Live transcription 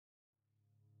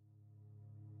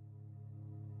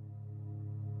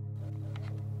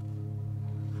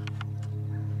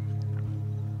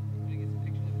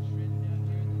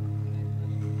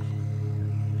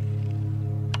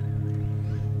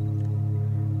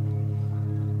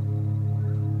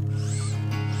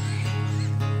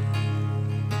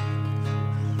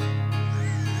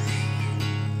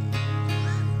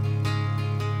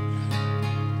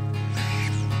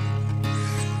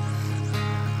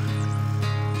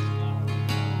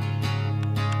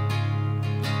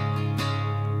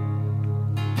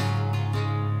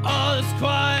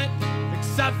quiet,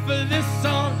 except for this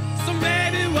song. So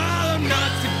maybe while I'm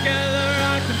not together,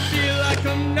 I can feel like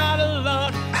I'm not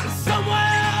alone.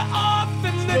 Somewhere off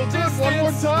in the distance, one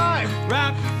more time.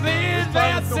 rapidly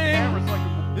advancing.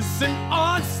 It's an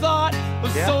onslaught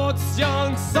of swords,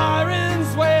 young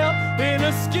sirens wail in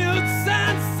a skewed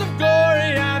sense of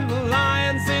glory, and the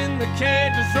lions in the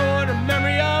cages roar a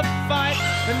memory of fight.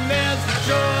 And there's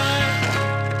joy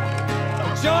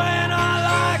in all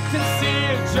I can see,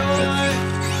 a joy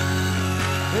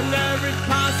in every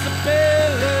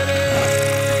possibility.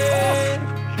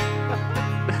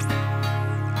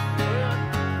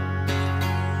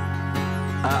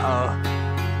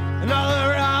 And all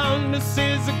around us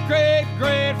is a great,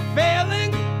 great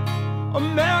failing.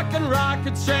 American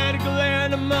rockets ready to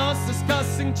land a most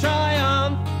disgusting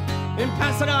triumph. In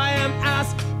passing, I am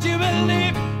asked, do you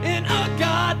believe in a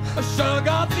God? I sure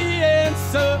got the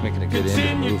answer.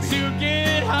 Continue to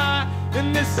get high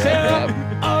in this terror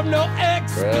of no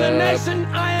explanation.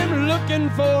 I am looking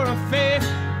for a faith.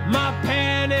 My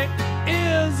panic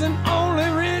is an only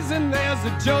reason. There's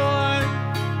a joy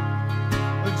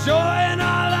in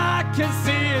all I can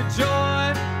see, a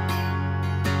joy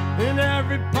in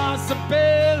every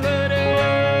possibility.